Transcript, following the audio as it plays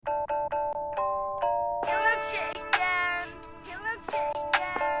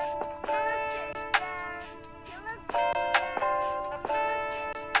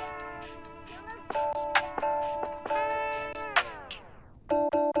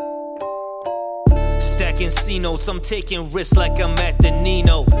stacking C notes, I'm taking risks like I'm at the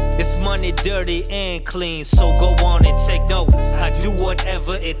Nino. It's money dirty and clean, so go on and take note. I do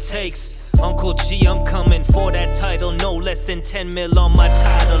whatever it takes. Uncle G, I'm coming for that title. No less than 10 mil on my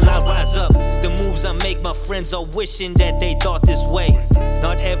title. I rise up, the moves I make, my friends are wishing that they thought this way.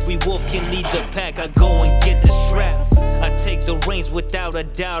 Not every wolf can lead the pack, I go and get the strap. I take the reins without a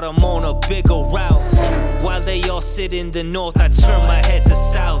doubt, I'm on a bigger route. While they all sit in the north, I turn my head to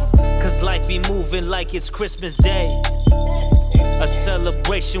south. Cause life be moving like it's Christmas Day. A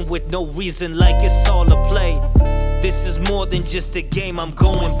celebration with no reason, like it's all a play. This is more than just a game, I'm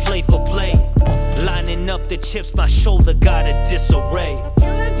going play for play. Lining up the chips, my shoulder got a disarray.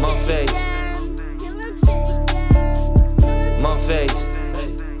 Unphased. Unphased.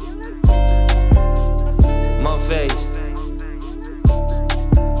 Unphased.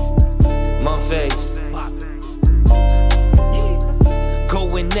 Unphased.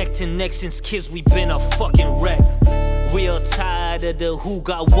 Going neck to neck since kids, we been a fucking wreck. Real tired of the who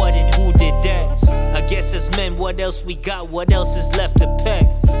got what and who did that. I guess as men, what else we got, what else is left to peck?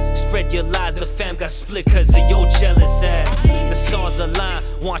 Spread your lies, the fam got split cause of your jealous ass. The stars align,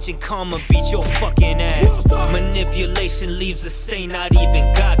 watching karma beat your fucking ass. Manipulation leaves a stain not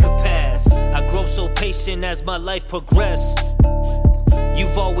even God could pass. I grow so patient as my life progress.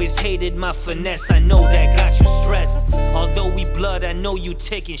 You've always hated my finesse, I know that got you stressed. Although we blood, I know you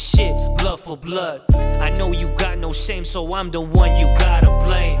taking shit, blood for blood. I know you got no shame, so I'm the one you gotta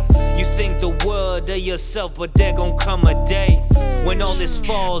blame. You think the world of yourself, but there gon' come a day when all this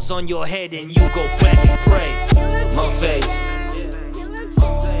falls on your head and you go back and pray. Unphased.